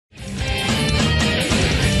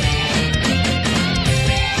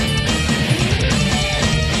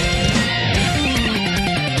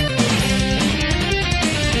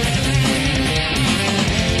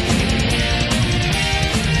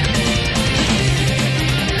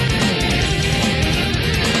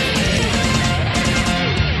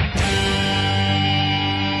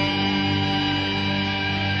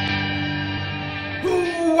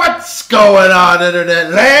going on,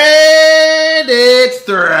 Internet Land? It's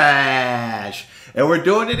Thrash. And we're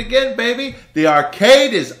doing it again, baby. The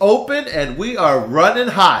arcade is open and we are running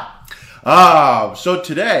hot. So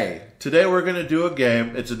today we're going to do a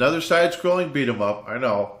game. It's another side-scrolling beat-em-up. I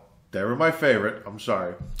know. They were my favorite. I'm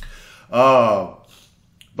sorry. But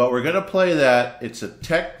we're going to play that. It's a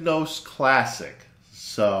Technos classic.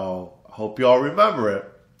 So I hope you all remember it.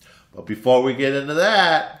 But before we get into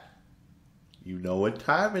that, you know what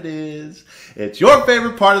time it is. It's your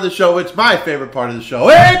favorite part of the show. It's my favorite part of the show.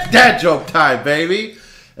 It's dad joke time, baby.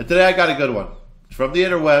 And today I got a good one. It's from the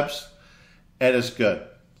interwebs, and it's good.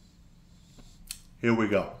 Here we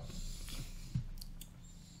go.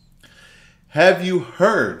 Have you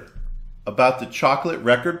heard about the chocolate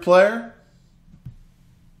record player?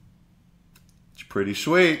 It's pretty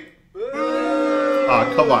sweet.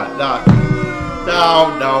 Oh, come on. No.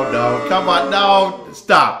 Come on. No.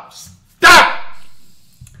 Stop.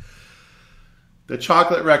 The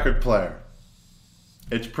chocolate record player.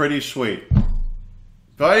 It's pretty sweet.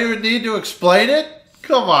 Do I even need to explain it?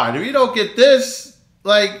 Come on. If you don't get this,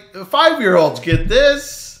 like, 5-year-olds get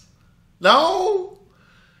this. No?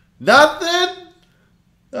 Nothing?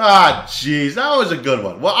 Ah, jeez. That was a good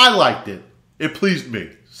one. Well, I liked it. It pleased me.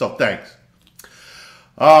 So, thanks.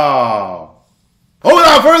 Without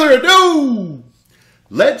further ado,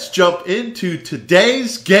 let's jump into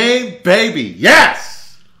today's game, baby.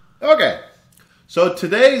 Yes! Okay. So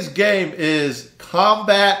today's game is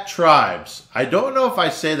Combatribes. I don't know if I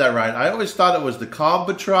say that right. I always thought it was the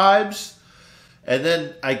Combatribes. And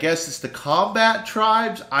then I guess it's the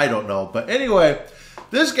Combatribes. I don't know. But anyway,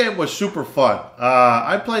 this game was super fun.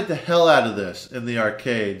 I played the hell out of this in the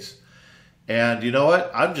arcades. And you know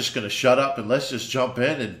what? I'm just going to shut up and let's just jump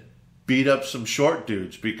in and beat up some short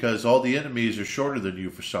dudes. Because all the enemies are shorter than you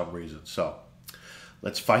for some reason. So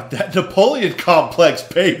let's fight that Napoleon complex,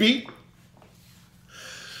 baby.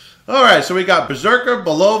 Alright, so we got Berserker,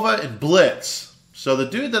 Belova, and Blitz. So the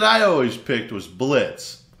dude that I always picked was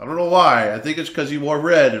Blitz. I don't know why. I think it's because he wore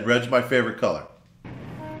red, and red's my favorite color.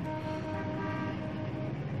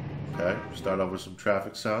 Okay, start off with some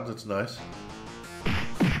traffic sounds. That's nice.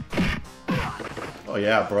 Oh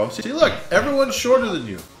yeah, bro. See, look, everyone's shorter than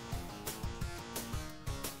you.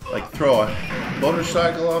 Like, throw a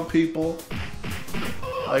motorcycle on people.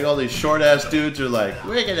 Like, all these short-ass dudes are like,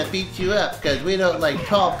 we're gonna beat you up because we don't like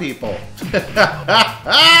tall people.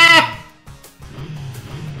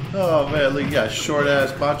 Oh, man, look, you got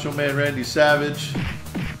short-ass Macho Man Randy Savage.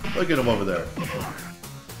 Look at him over there.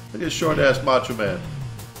 Look at short-ass Macho Man.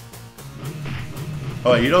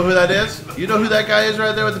 Oh, you know who that is? You know who that guy is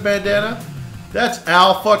right there with the bandana? That's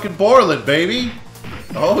Al fucking Borland, baby.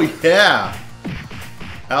 Oh, yeah.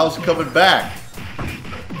 Al's coming back.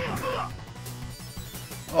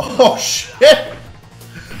 Oh, shit!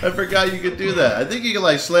 I forgot you could do that. I think you can,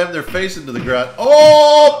 like, slam their face into the ground.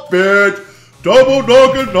 Oh, bitch! Double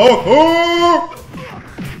knockin' knocker!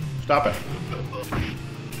 Stop it.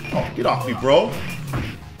 Oh, get off me, bro.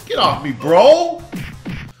 Get off me, bro!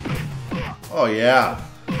 Oh, yeah.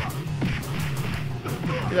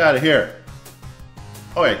 Get out of here.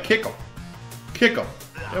 Oh, yeah, kick him. Kick him.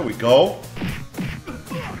 There we go.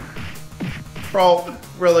 Bro,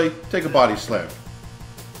 really? Take a body slam.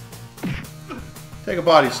 Take a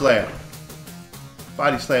body slam.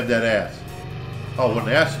 Body slam that ass. Oh, what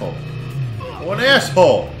an asshole. What an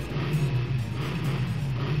asshole.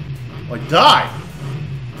 Like, die.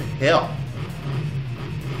 What the hell?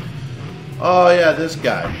 Oh, yeah, this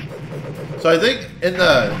guy. So I think in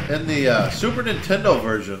the Super Nintendo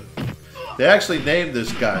version, they actually named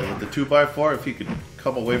this guy with the 2x4 if he could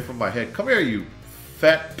come away from my head. Come here, you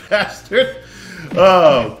fat bastard.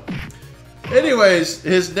 Anyways,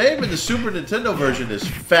 his name in the Super Nintendo version is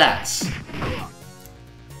Fats.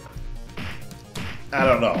 I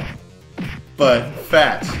don't know. But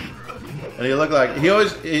Fats. And he looked like,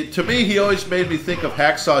 to me, he always made me think of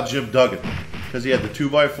Hacksaw Jim Duggan. Because he had the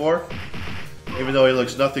 2x4. Even though he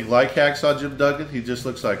looks nothing like Hacksaw Jim Duggan, he just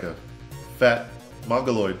looks like a fat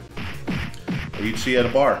mongoloid that you'd see at a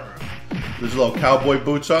bar. There's little cowboy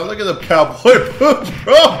boots on. Look at them cowboy boots,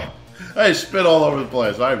 bro. I spit all over the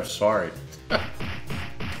place. I'm sorry.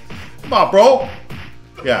 Come on, bro.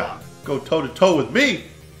 Yeah, go toe-to-toe with me.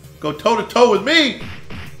 Go toe-to-toe with me.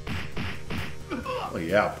 Oh,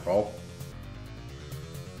 yeah, bro.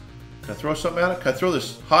 Can I throw something at him? Can I throw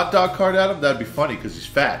this hot dog cart at him? That'd be funny because he's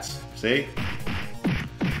fat. See?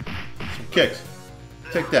 Some kicks.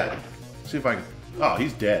 Take that. See if I can... Oh,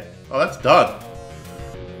 he's dead. Oh, that's done.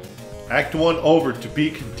 Act 1 over, to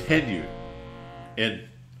be continued in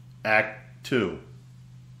Act 2.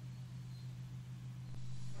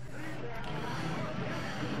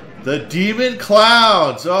 The Demon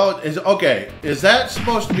Clowns. Oh, okay. Is that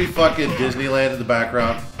supposed to be fucking Disneyland in the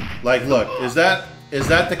background? Like, look, is that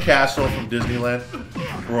the castle from Disneyland?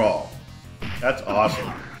 Bro, that's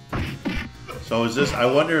awesome. So is this? I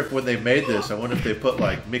wonder if when they made this, I wonder if they put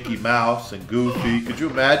like Mickey Mouse and Goofy. Could you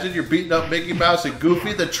imagine you're beating up Mickey Mouse and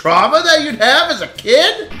Goofy? The trauma that you'd have as a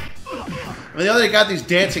kid. I mean, they got these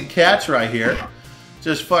dancing cats right here,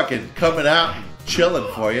 just fucking coming out and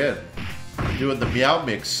chilling for you. Doing the Meow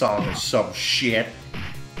Mix song or some shit.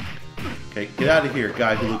 Okay, get out of here,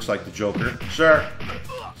 guy who looks like the Joker. Sir.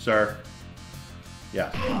 Sir.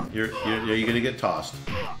 Yeah, you're gonna get tossed.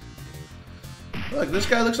 Look, this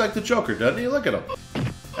guy looks like the Joker, doesn't he? Look at him.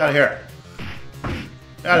 Out of here.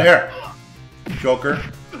 Out of here. Joker.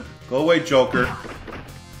 Go away, Joker.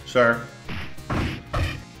 Sir.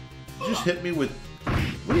 You just hit me with...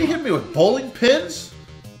 What do you hit me with? Bowling pins?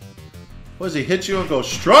 What does he hit you and go,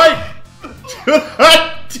 strike?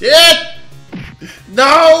 I did!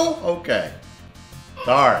 No! Okay.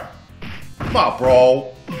 Darn. Come on,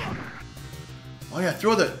 bro. Oh yeah,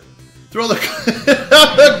 throw the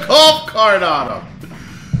the golf cart on him.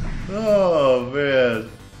 Oh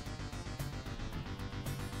man.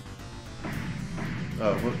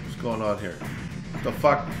 Oh, what's going on here? What the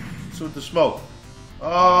fuck? What's with the smoke?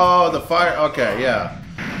 Oh, the fire. Okay, yeah.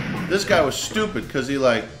 This guy was stupid because he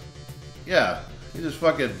he just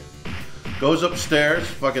fucking goes upstairs,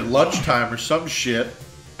 fucking lunchtime or some shit.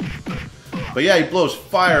 But yeah, he blows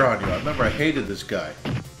fire on you. I remember I hated this guy.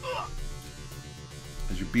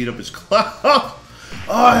 As you beat up his clown. Oh,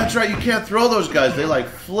 that's right. You can't throw those guys. They like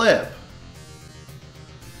flip.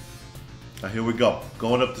 Now here we go.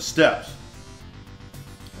 Going up the steps.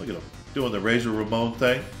 Look at him doing the Razor Ramon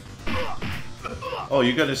thing. Oh,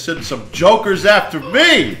 you're gonna send some jokers after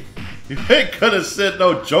me. You ain't gonna send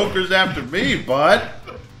no jokers after me, bud.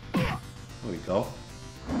 There we go.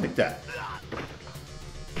 Take that.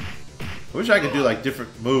 I wish I could do like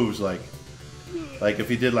different moves, like if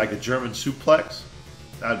he did like a German suplex.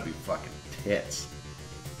 That'd be fucking tits.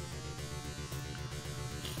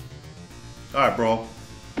 Alright, bro.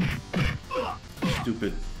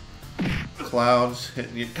 Stupid clowns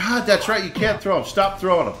hitting you. God, that's right, you can't throw them. Stop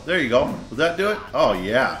throwing them. There you go. Will that do it? Oh,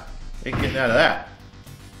 yeah. Ain't getting out of that.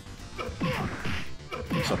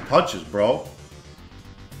 Take some punches, bro.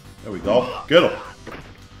 There we go. Get him.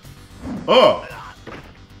 Oh.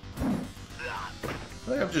 I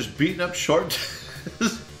think I'm just beating up short.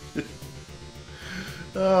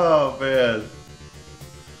 Oh, man.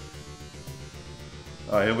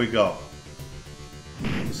 Alright, here we go.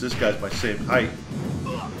 This guy's my same height.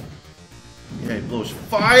 Yeah, he blows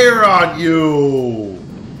fire on you.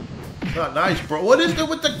 It's not nice, bro. What is it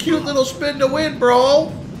with the cute little spin to win,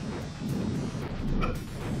 bro?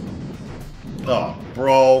 Oh,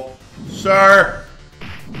 bro. Sir.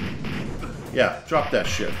 Yeah, drop that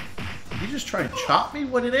shit. You just try and chop me?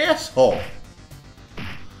 What an asshole.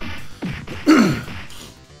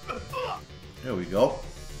 There we go.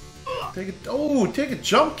 Take a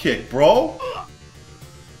jump kick, bro.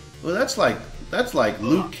 Well, that's like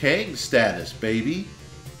Liu Kang status, baby.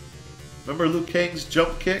 Remember Liu Kang's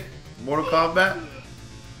jump kick in Mortal Kombat?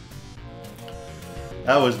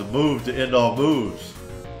 That was the move to end all moves.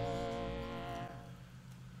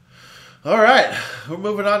 Alright, we're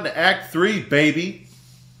moving on to Act 3, baby.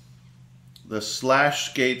 The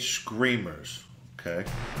Slash Skate Screamers. Okay.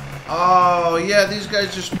 Oh, yeah, these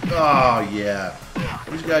guys just... Oh, yeah.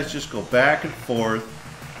 These guys just go back and forth.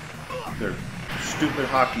 They're stupid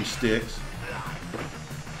hockey sticks.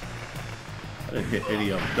 I didn't hit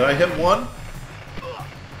any of them. Did I hit one?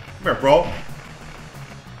 Come here, bro.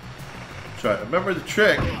 Try. Remember the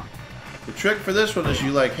trick. The trick for this one is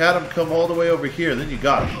you like had him come all the way over here, then you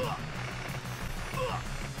got him.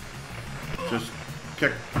 Just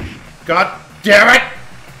kick. God damn it!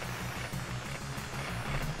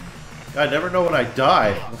 I never know when I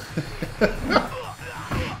die.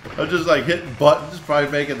 I'm just like hitting buttons,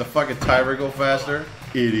 probably making the fucking timer go faster.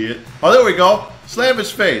 Idiot. Oh, there we go. Slam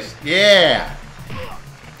his face. Yeah.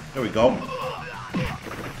 There we go.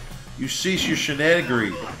 You cease your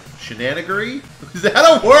shenanigery. Shenanigery? Is that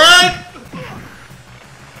a word?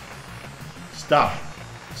 Stop.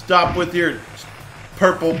 Stop with your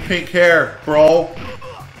purple pink hair, bro.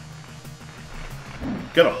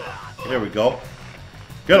 Get him. There we go.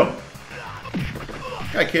 Get him.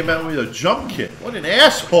 Guy came out with a jump kick. What an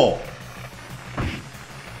asshole.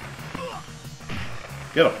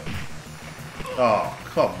 Get him. Oh,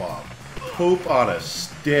 come on. Poop on a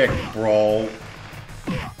stick, bro.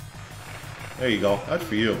 There you go. That's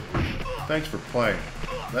for you. Thanks for playing.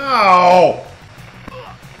 No!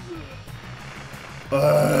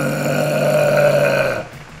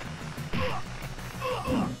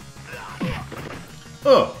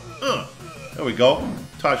 There we go.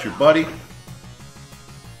 Toss your buddy.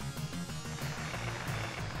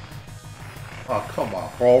 Oh, come on,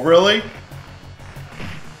 bro. Really?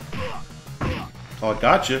 Oh, I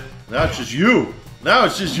got you. Now it's just you. Now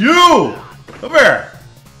it's just you. Come here.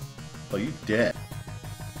 Oh, you dead.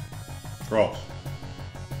 Gross.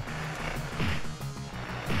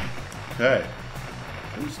 Okay.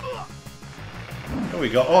 There we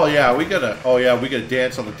go. Oh yeah, we gotta. Oh yeah, we gotta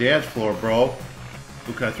dance on the dance floor, bro.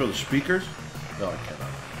 Ooh, can I throw the speakers? No, I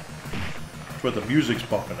cannot. That's where the music's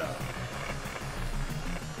bumping out.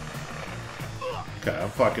 Okay, I'm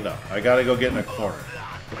fucking up. I gotta go get in a corner.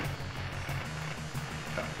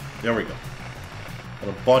 Okay, there we go.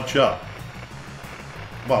 Gotta bunch up.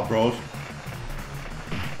 Come on, bros.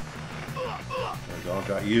 There we go.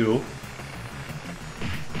 Got you.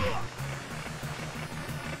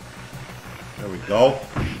 There we go.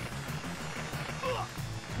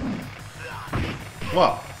 Come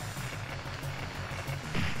on.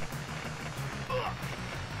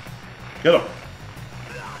 Get him.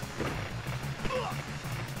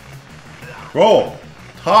 Roll.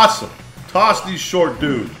 Toss him. Toss these short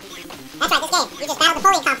dudes. That's right, this game. You just battled the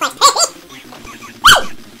bullying complex. Come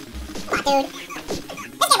on, dude.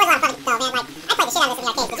 This game was a lot of fun, though, man. Like, I played the shit out of this in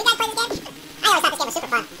the arcade. Did you guys play this game? I always thought this game was super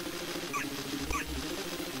fun.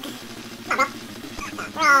 Come on, bro.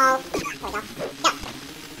 There we go. Go.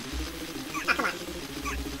 Oh, come on.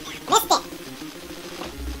 Missed it.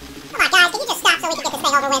 Come on, guys. Can you just stop so we can get this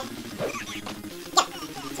thing over with? Go.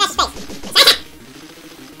 Smash his face.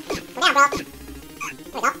 Go down, bro.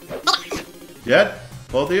 There we go. Take it. Dead?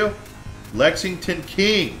 Both of you? Lexington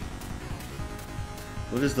King.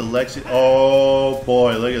 What is the Lexington? Oh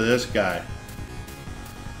boy, look at this guy.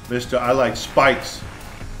 Mr. I like spikes.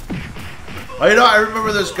 Oh, you know, I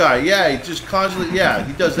remember this guy. Yeah, he just constantly, yeah,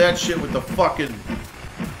 he does that shit with the fucking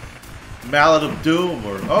Mallet of Doom.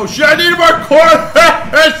 Or, oh shit, I need more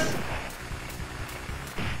corners!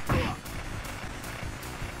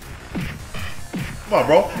 Come on,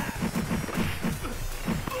 bro.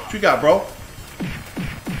 What you got, bro?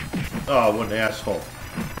 Oh, what an asshole.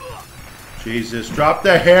 Jesus, drop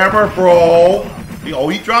the hammer, bro. Oh,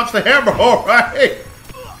 he drops the hammer, all right.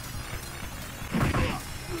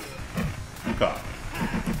 Okay.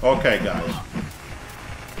 Okay, guys.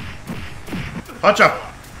 Punch him.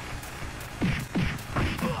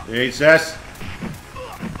 Jesus.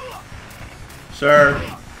 Sir.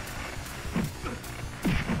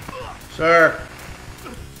 Sir.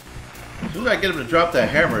 As soon as I get him to drop that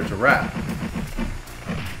hammer, it's a wrap.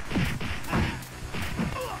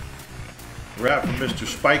 Wrap from Mr.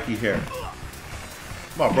 Spiky here.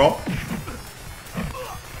 Come on, bro.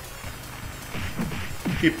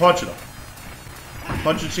 Keep punching him.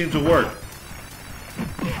 Punching seems to work.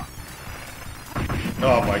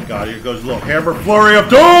 Oh my god, here goes a little hammer flurry of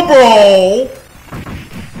doom, bro!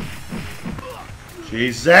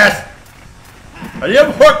 Jesus! Are you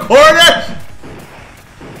have more corners?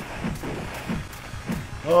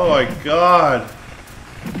 Oh my god.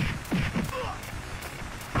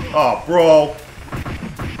 Oh, bro.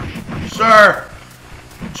 Sir.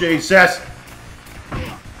 Jesus.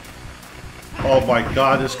 Oh my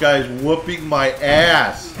god, this guy's whooping my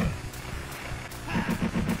ass.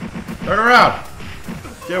 Turn around.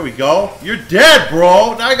 There we go. You're dead,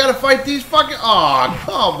 bro. Now I gotta fight these fucking... Aw,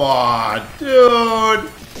 come on, dude.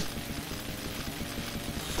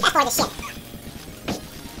 That's for the shit.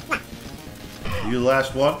 Come on. You the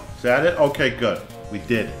last one? Is that it? Okay, good. We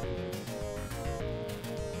did it.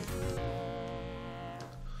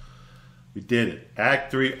 We did it.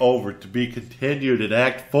 Act 3 over. To be continued in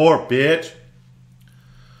Act 4, bitch.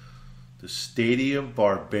 The Stadium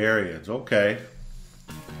Barbarians. Okay.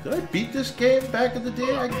 Did I beat this game back in the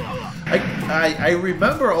day? I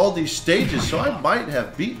remember all these stages, so I might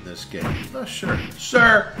have beaten this game. I'm not sure.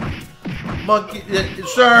 Sir! Monkey...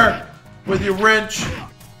 sir! With your wrench.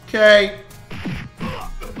 Okay.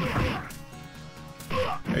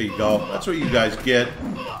 There you go. That's what you guys get.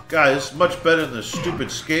 God, this is much better than the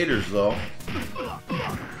stupid skaters, though.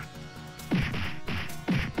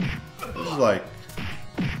 This is like...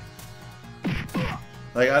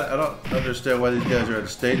 I don't understand why these guys are at a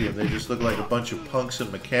stadium. They just look like a bunch of punks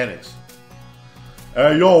and mechanics.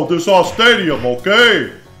 Hey, yo, this all stadium,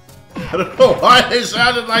 okay? I don't know why they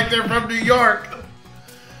sounded like they're from New York.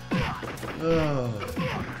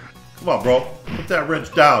 Come on, bro. Put that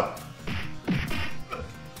wrench down.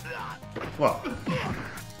 Come on.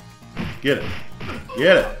 Get it.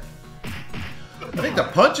 Get it. I think the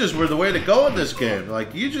punches were the way to go in this game.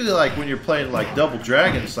 Like, usually, like, when you're playing, like, Double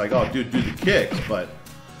Dragon, it's like, oh, dude, do the kicks. But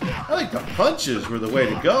I think the punches were the way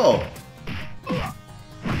to go.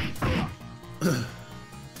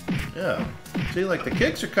 Yeah. See, like the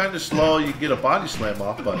kicks are kind of slow. You get a body slam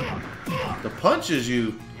off, but the punches,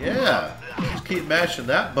 yeah. Just keep mashing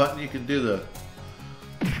that button. You can do the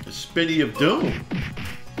spinny of doom.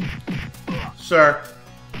 Sir.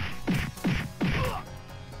 I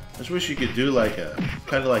just wish you could do like a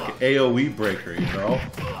kind of like an AoE breaker, you know?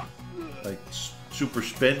 Like super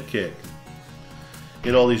spin kick.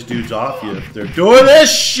 Get all these dudes off you if they're doing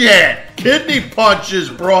this shit! Kidney punches,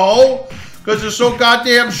 bro! Because they're so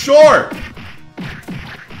goddamn short!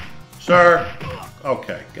 Sir.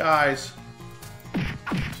 Okay, guys.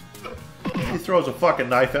 He throws a fucking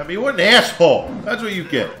knife at me. What an asshole! That's what you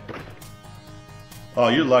get. Oh,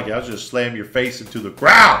 you're lucky. I was just slam your face into the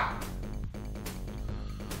ground!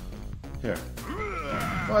 Here.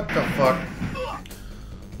 What the fuck?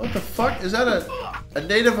 What the fuck? Is that a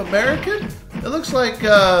Native American? It looks like,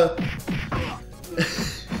 it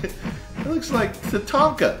looks like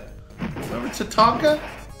Tatanka. Remember Tatanka?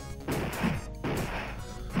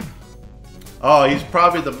 Oh, he's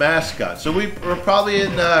probably the mascot. So we're probably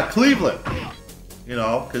in Cleveland. You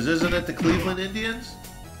know, because isn't it the Cleveland Indians?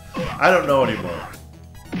 I don't know anymore.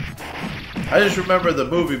 I just remember the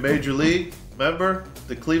movie Major League. Remember?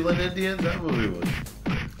 The Cleveland Indians? That movie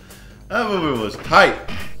was tight.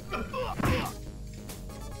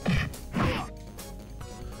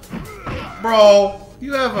 Bro,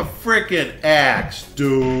 you have a freaking axe,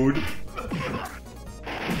 dude. Oh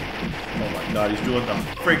my god, he's doing the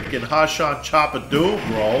freaking Hashan Choppadoo,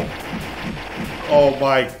 bro. Oh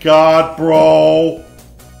my god, bro.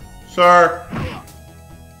 Sir.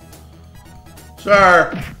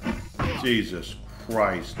 Sir. Jesus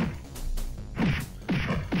Christ.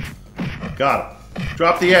 Got him.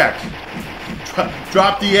 Drop the axe.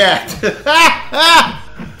 Drop the axe.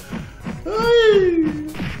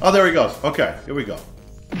 Oh, there he goes. Okay, here we go.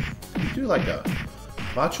 Did he do like a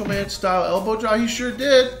Macho Man style elbow drop? He sure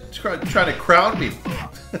did. He's trying to crown me.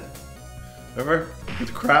 Remember? With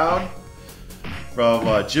the crown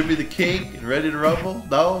from Jimmy the King and Ready to Rumble?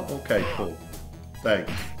 No? Okay, cool.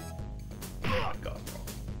 Thanks. Oh my god,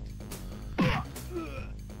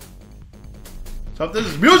 bro. This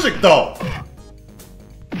is music, though.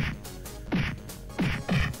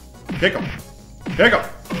 Kick him. Kick him.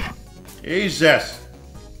 Jesus.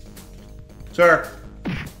 Sir.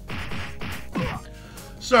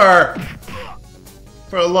 Sir.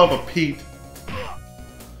 For the love of Pete.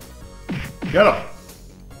 Get him.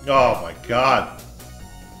 Oh my god.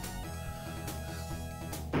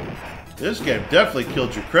 This game definitely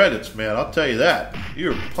killed your credits, man. I'll tell you that.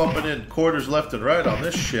 You're pumping in quarters left and right on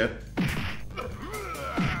this shit.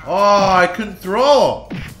 Oh, I couldn't throw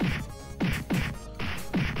him.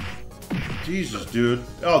 Jesus, dude.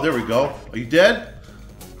 Oh, there we go. Are you dead?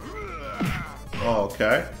 Oh,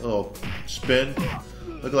 okay. A little spin.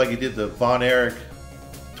 Looked like he did the Von Erich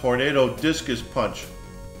tornado discus punch.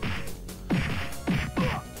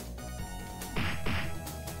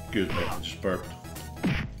 Good, man. I just burped.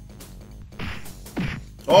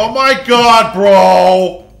 Oh my god,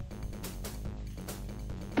 bro!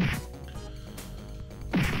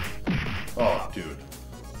 Oh, dude.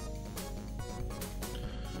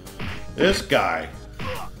 This guy.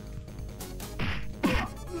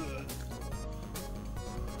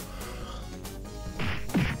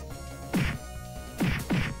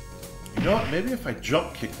 You know what? Maybe if I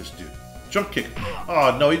jump kick this dude. Jump kick.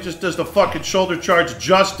 Oh, no, he just does the fucking shoulder charge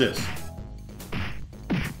justice.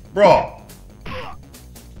 Bro.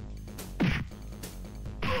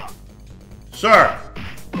 Sir.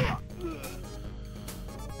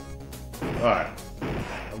 Alright.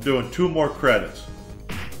 I'm doing 2 more credits.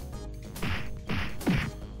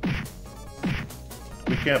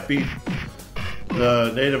 We can't beat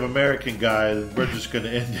the Native American guy. We're just gonna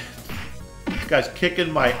end it. This guy's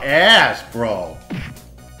kicking my ass, bro.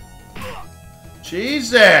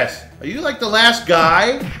 Jesus! Are you like the last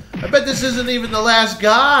guy? I bet this isn't even the last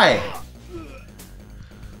guy.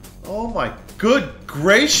 Oh my good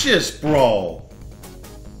gracious, bro.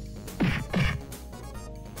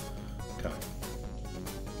 Okay.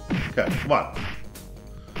 Okay, come on.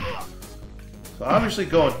 So obviously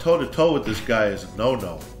going toe-to-toe with this guy is a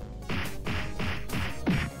no-no.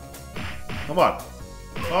 Come on.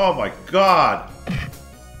 Oh my god.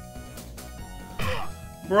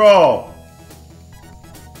 Bro.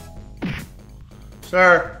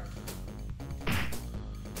 Sir.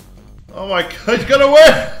 Oh my god, he's gonna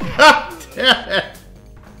win! Damn it.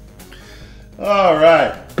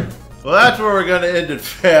 Alright. Well, that's where we're gonna end it,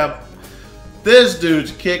 fam. This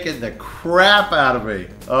dude's kicking the crap out of me.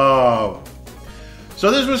 Oh.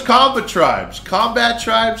 So this was Combatribes.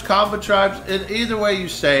 Combatribes, Combatribes. In either way you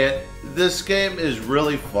say it, this game is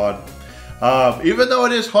really fun. Even though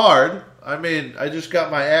it is hard. I mean, I just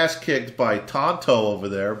got my ass kicked by Tonto over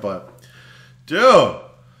there, but dude,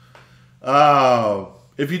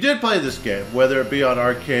 if you did play this game, whether it be on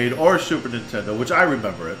arcade or Super Nintendo, which I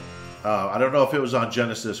remember it, I don't know if it was on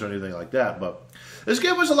Genesis or anything like that, but this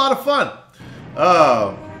game was a lot of fun.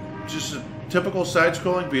 Just a typical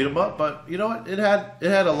side-scrolling beat 'em up, but you know what? It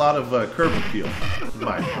had a lot of curb appeal, in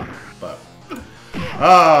my opinion. But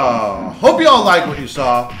hope you all liked what you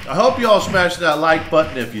saw. I hope you all smashed that like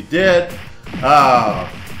button if you did.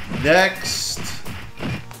 Next,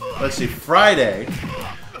 let's see, Friday,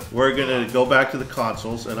 we're going to go back to the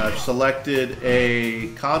consoles, and I've selected a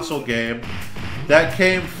console game that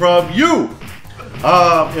came from you.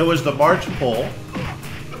 It was the March poll,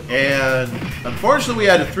 and unfortunately we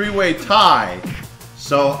had a three-way tie,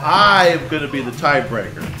 so I am going to be the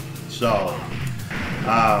tiebreaker. So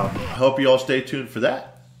I hope you all stay tuned for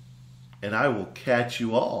that, and I will catch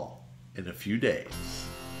you all in a few days.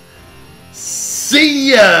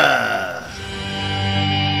 See ya!